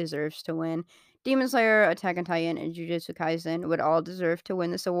and deserves to win. Demon Slayer, Attack on Titan, and Jujutsu Kaisen would all deserve to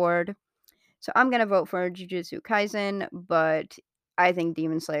win this award. So I'm gonna vote for Jujutsu Kaisen, but I think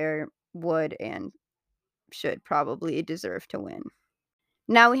Demon Slayer would and should probably deserve to win.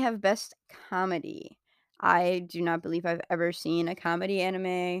 Now we have Best Comedy. I do not believe I've ever seen a comedy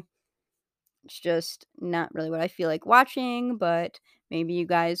anime. It's just not really what I feel like watching, but maybe you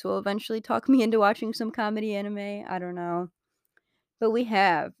guys will eventually talk me into watching some comedy anime. I don't know. But we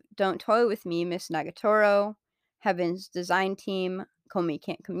have Don't Toy With Me, Miss Nagatoro, Heaven's Design Team, Komi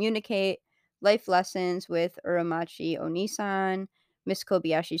Can't Communicate, Life Lessons with Uramachi Onisan, Miss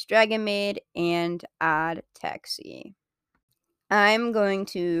Kobayashi's Dragon Maid, and Odd Taxi. I'm going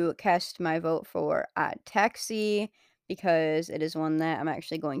to cast my vote for Odd Taxi because it is one that I'm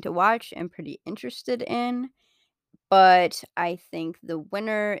actually going to watch and pretty interested in. But I think the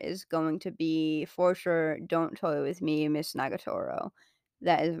winner is going to be, for sure, Don't Toy With Me, Miss Nagatoro.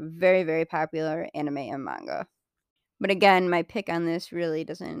 That is very, very popular anime and manga. But again, my pick on this really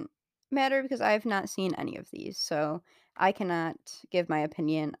doesn't matter because I have not seen any of these, so I cannot give my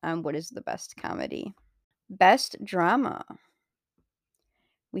opinion on what is the best comedy. Best drama.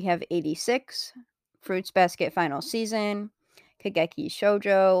 We have 86, Fruits Basket Final Season, Kageki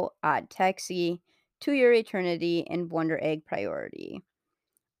Shoujo, Odd Taxi, To Your Eternity, and Wonder Egg Priority.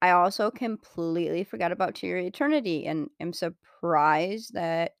 I also completely forgot about To Your Eternity and am surprised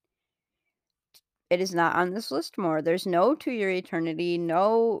that it is not on this list more. There's no To Your Eternity,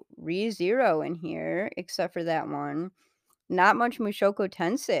 no ReZero in here except for that one. Not much Mushoku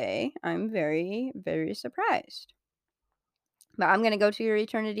Tensei. I'm very, very surprised. But I'm going to go To Your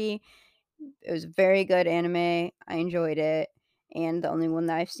Eternity. It was a very good anime. I enjoyed it. And the only one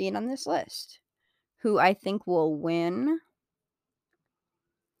that I've seen on this list. Who I think will win,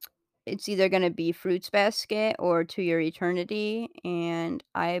 it's either going to be Fruits Basket or To Your Eternity. And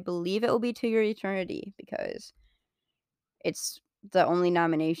I believe it will be To Your Eternity because it's the only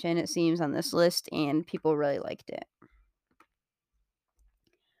nomination, it seems, on this list. And people really liked it.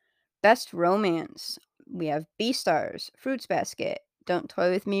 Best Romance. We have Beastars, Fruits Basket, Don't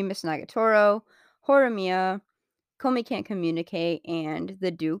Toy With Me, Miss Nagatoro, Horimiya, Komi Can't Communicate, and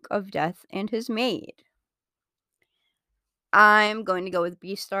The Duke of Death and His Maid. I'm going to go with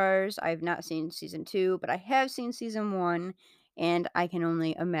Beastars. I've not seen season 2, but I have seen season 1, and I can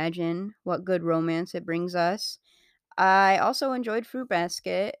only imagine what good romance it brings us. I also enjoyed Fruit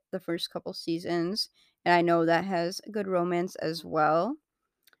Basket the first couple seasons, and I know that has good romance as well.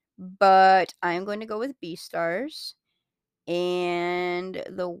 But I'm going to go with Beastars. And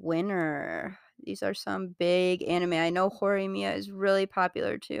the winner. These are some big anime. I know Horimiya is really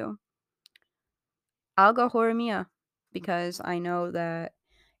popular too. I'll go Horimiya because I know that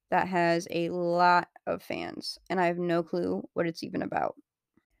that has a lot of fans, and I have no clue what it's even about.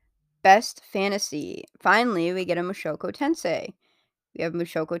 Best fantasy. Finally, we get a Mushoku Tensei. We have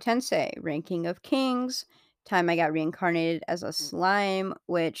Mushoku Tensei, Ranking of Kings, Time I Got Reincarnated as a Slime,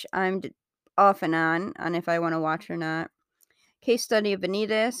 which off and on if I want to watch or not. Case Study of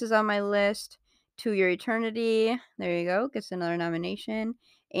Vanitas is on my list. To Your Eternity, there you go, gets another nomination.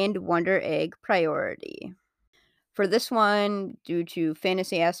 And Wonder Egg Priority. For this one, due to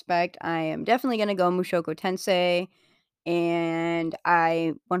fantasy aspect, I am definitely going to go Mushoku Tensei, and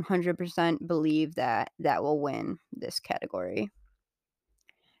I 100% believe that that will win this category.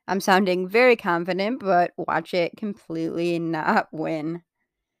 I'm sounding very confident, but watch it completely not win.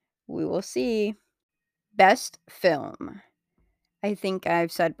 We will see. Best film. I think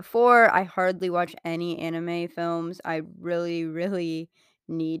I've said before, I hardly watch any anime films. I really, really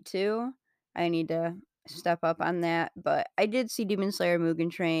need to. I need to step up on that. But I did see Demon Slayer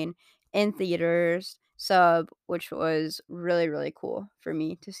Mugen Train in theaters, sub, which was really, really cool for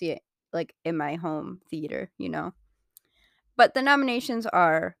me to see it like in my home theater. But the nominations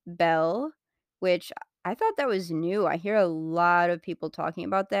are Belle, which I thought that was new. I hear a lot of people talking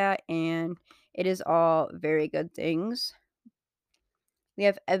about that, and it is all very good things. We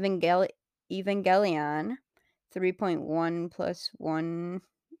have Evangelion, 3.1 plus 1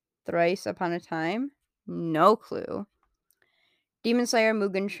 thrice upon a time. No clue. Demon Slayer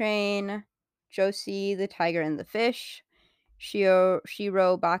Mugen Train, Josie the Tiger and the Fish, Shiro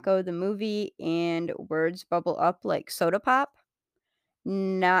Bako the movie, and Words Bubble Up Like Soda Pop.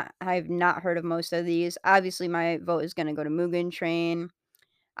 I've not heard of most of these. Obviously, my vote is gonna go to Mugen Train.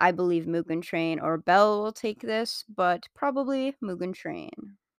 I believe Mugen Train or Belle will take this, but probably Mugen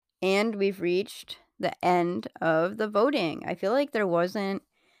Train. And we've reached the end of the voting. I feel like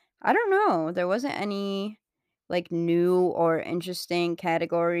I don't know, there wasn't any like new or interesting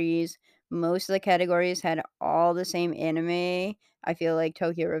categories. Most of the categories had all the same anime. I feel like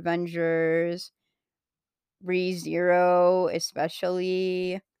Tokyo Revengers, ReZero,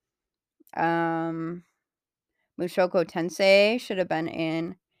 especially. Um, Mushoku Tensei should have been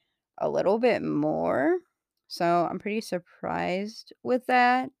in a little bit more. So I'm pretty surprised with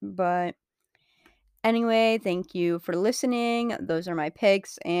that. But anyway, thank you for listening. Those are my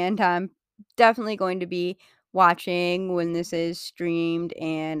picks, and I'm definitely going to be watching when this is streamed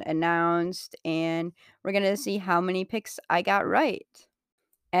and announced, and we're going to see how many picks I got right.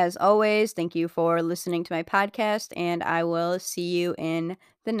 As always, thank you for listening to my podcast, and I will see you in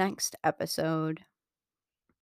the next episode.